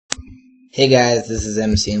Hey guys, this is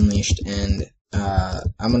MC Unleashed, and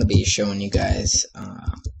I'm gonna be showing you guys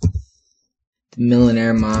the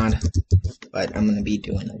Millenaire mod, but I'm gonna be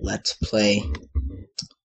doing a Let's Play.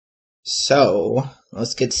 So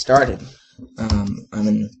let's get started. I'm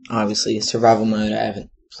in obviously survival mode. I haven't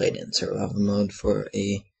played in survival mode for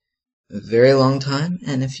a very long time,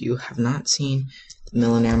 and if you have not seen the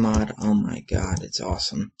Millenaire mod, oh my god, it's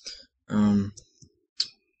awesome.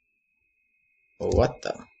 What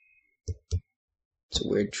the? It's a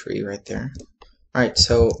weird tree right there. Alright,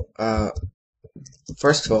 so,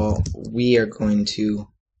 first of all, we are going to,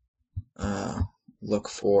 look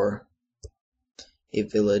for a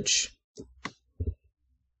village,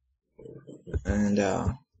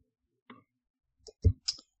 and,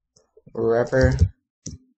 wherever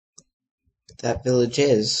that village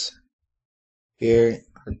is, we are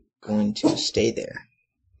going to stay there.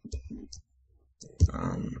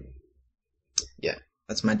 Yeah,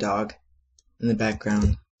 that's my dog in the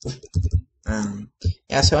background.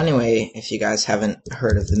 Yeah, so anyway, if you guys haven't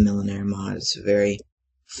heard of the Millenaire mod, it's a very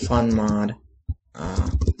fun mod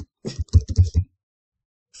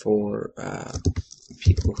for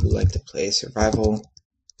people who like to play survival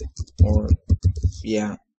or,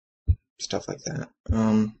 yeah, stuff like that.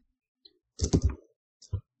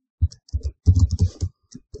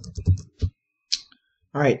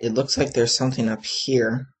 Alright, it looks like there's something up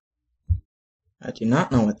here. I do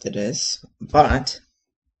not know what that is, but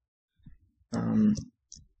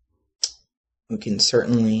we can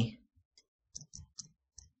certainly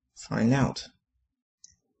find out.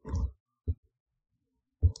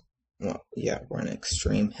 Well, yeah, we're in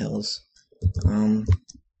extreme hills. Alright,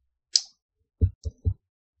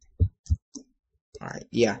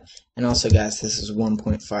 yeah. And also, guys, this is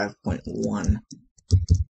 1.5.1.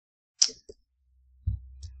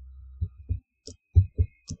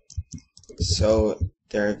 So,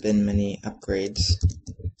 there have been many upgrades.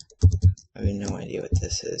 I have no idea what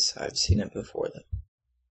this is. I've seen it before, though.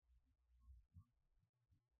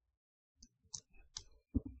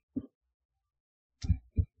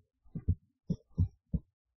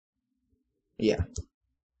 Yeah.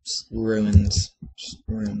 Just ruins. Just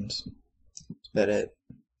ruins. That's about it.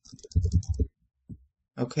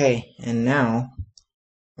 Okay, and now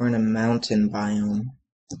we're in a mountain biome.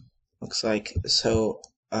 Looks like. So,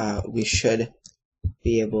 we should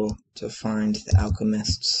be able to find the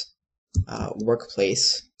alchemist's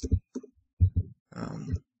workplace.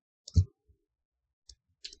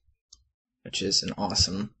 Which is an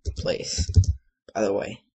awesome place, by the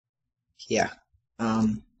way. Yeah.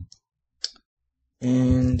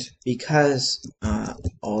 And because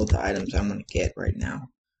all the items I'm going to get right now,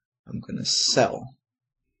 I'm going to sell.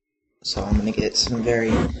 So I'm going to get some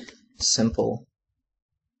very simple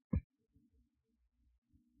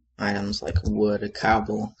items like wood, a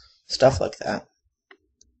cobble, stuff like that.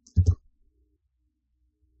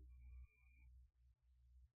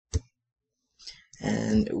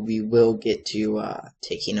 And we will get to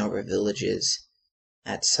taking over villages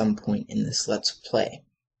at some point in this Let's Play.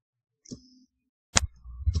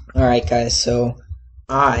 Alright guys, so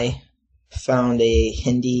I found a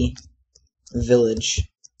Hindi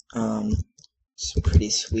village. It's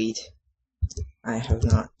pretty sweet. I have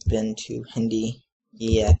not been to Hindi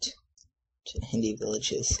yet, to Hindi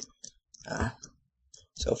villages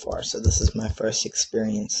so far, so this is my first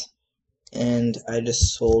experience. And I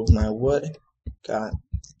just sold my wood, got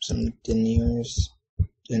some dinners,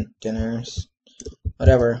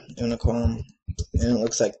 whatever you want to call them, and it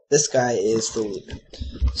looks like this guy is the leader.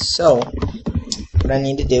 So, what I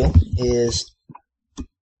need to do is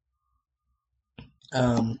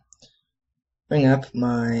bring up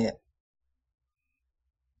my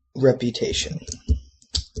reputation.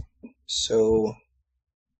 So,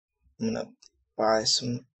 I'm gonna buy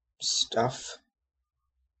some stuff.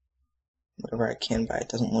 Whatever I can buy. It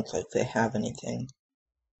doesn't look like they have anything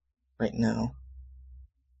right now.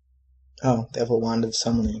 Oh, they have a wand of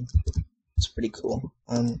summoning. It's pretty cool.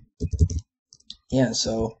 Yeah,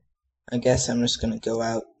 so I guess I'm just gonna go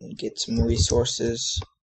out and get some resources,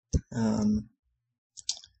 and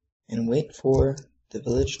wait for the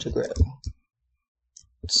village to grow.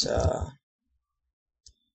 It's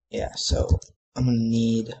yeah, so I'm gonna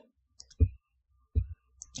need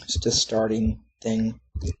just a starting thing,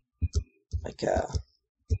 like a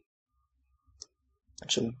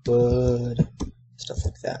bunch of wood, stuff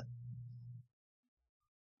like that.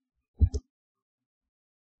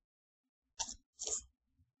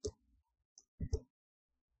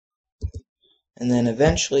 And then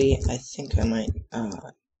eventually, I think I might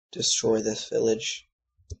destroy this village.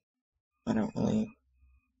 I don't really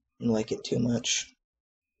like it too much.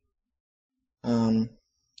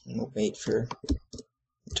 And we'll wait for it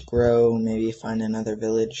to grow, maybe find another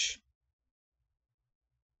village.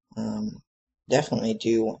 Definitely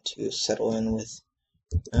do want to settle in with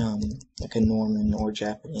like a Norman or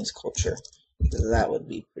Japanese culture, because that would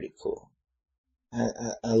be pretty cool.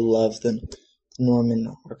 I love the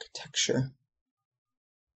Norman architecture.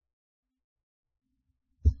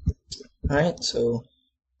 Alright, so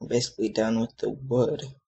we're basically done with the wood.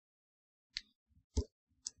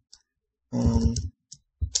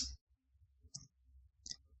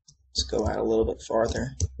 Let's go out a little bit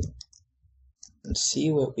farther and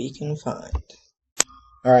see what we can find.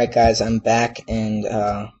 Alright guys, I'm back, and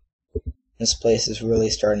this place is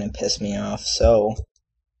really starting to piss me off, so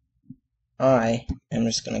I am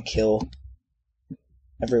just gonna kill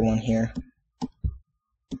everyone here.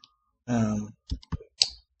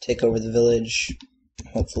 Take over the village,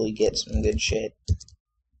 hopefully get some good shit.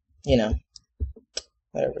 You know,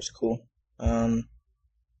 whatever's cool.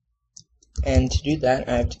 And to do that,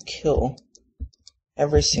 I have to kill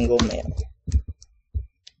every single male.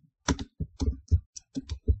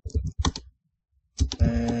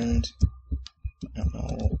 And I don't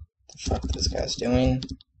know what the fuck this guy's doing.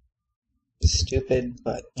 It's stupid,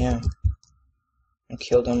 but yeah. I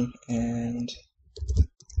killed him, and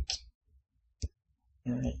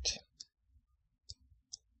alright.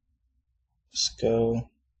 Let's go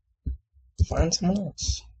find someone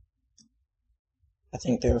else. I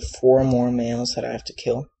think there are 4 more males that I have to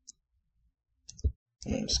kill.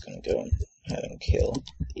 And I'm just gonna go ahead and kill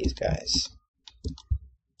these guys.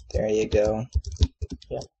 There you go.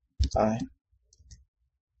 Yep. Bye.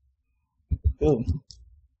 Ooh.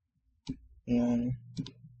 And then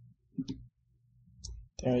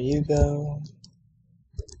there you go.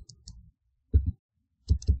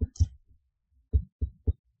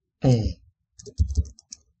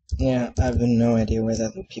 Yeah, I have no idea where the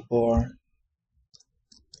other people are.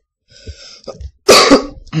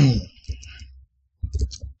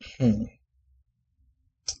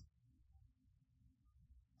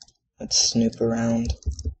 Let's snoop around.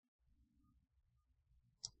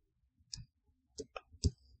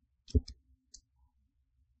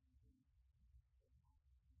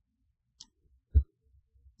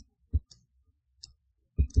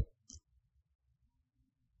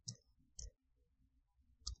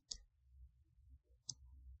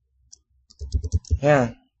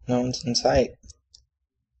 Yeah, no one's in sight.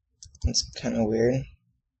 That's kind of weird.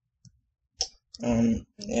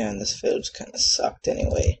 Yeah, and this village kind of sucked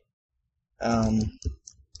anyway.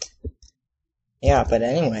 Yeah, but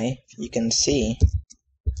anyway, you can see,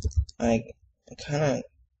 I kind of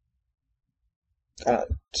got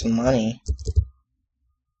some money,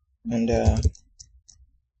 and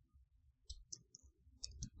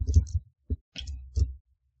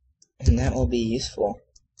that will be useful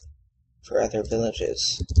for other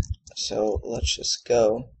villages. So let's just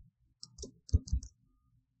go,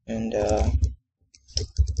 and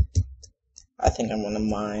I think I'm gonna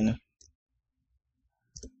mine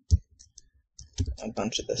a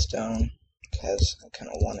bunch of this stone, because I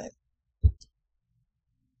kind of want it.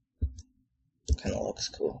 It kind of looks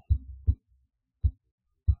cool.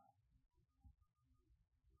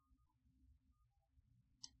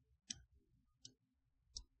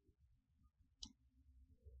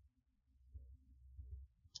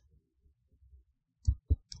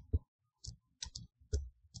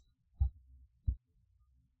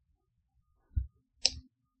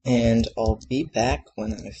 And I'll be back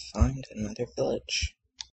when I find another village.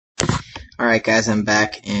 Alright guys, I'm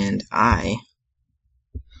back, and I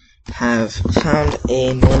have found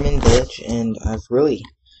a Norman village, and I've really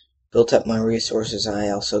built up my resources. I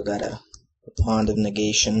also got a pond of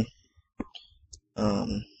negation.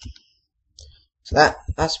 So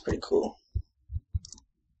that's pretty cool.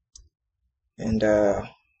 And so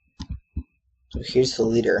here's the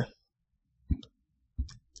leader.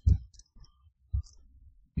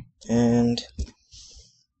 And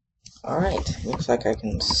alright, looks like I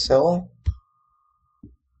can sell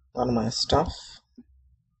a lot of my stuff.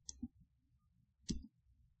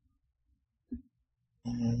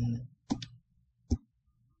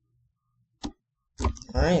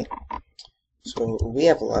 Alright, so we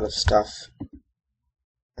have a lot of stuff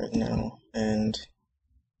right now, and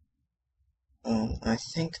I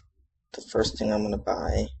think the first thing I'm gonna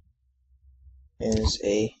buy is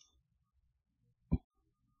a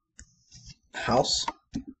house.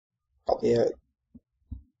 Probably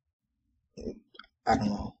I don't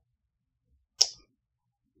know.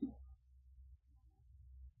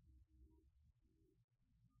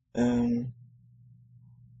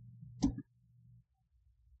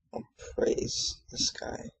 I'll praise this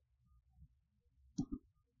guy.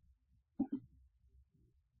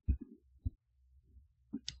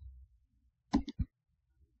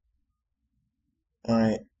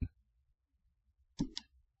 Alright.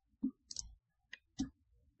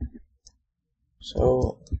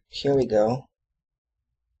 So, here we go.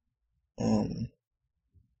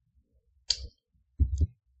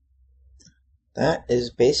 That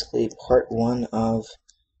is basically part 1 of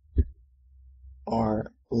our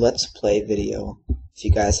Let's Play video. If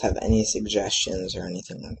you guys have any suggestions or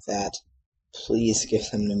anything like that, please give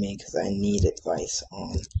them to me, because I need advice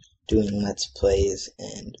on doing Let's Plays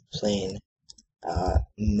and playing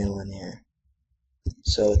Millenaire.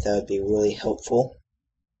 So that would be really helpful.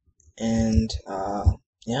 And,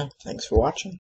 yeah, thanks for watching.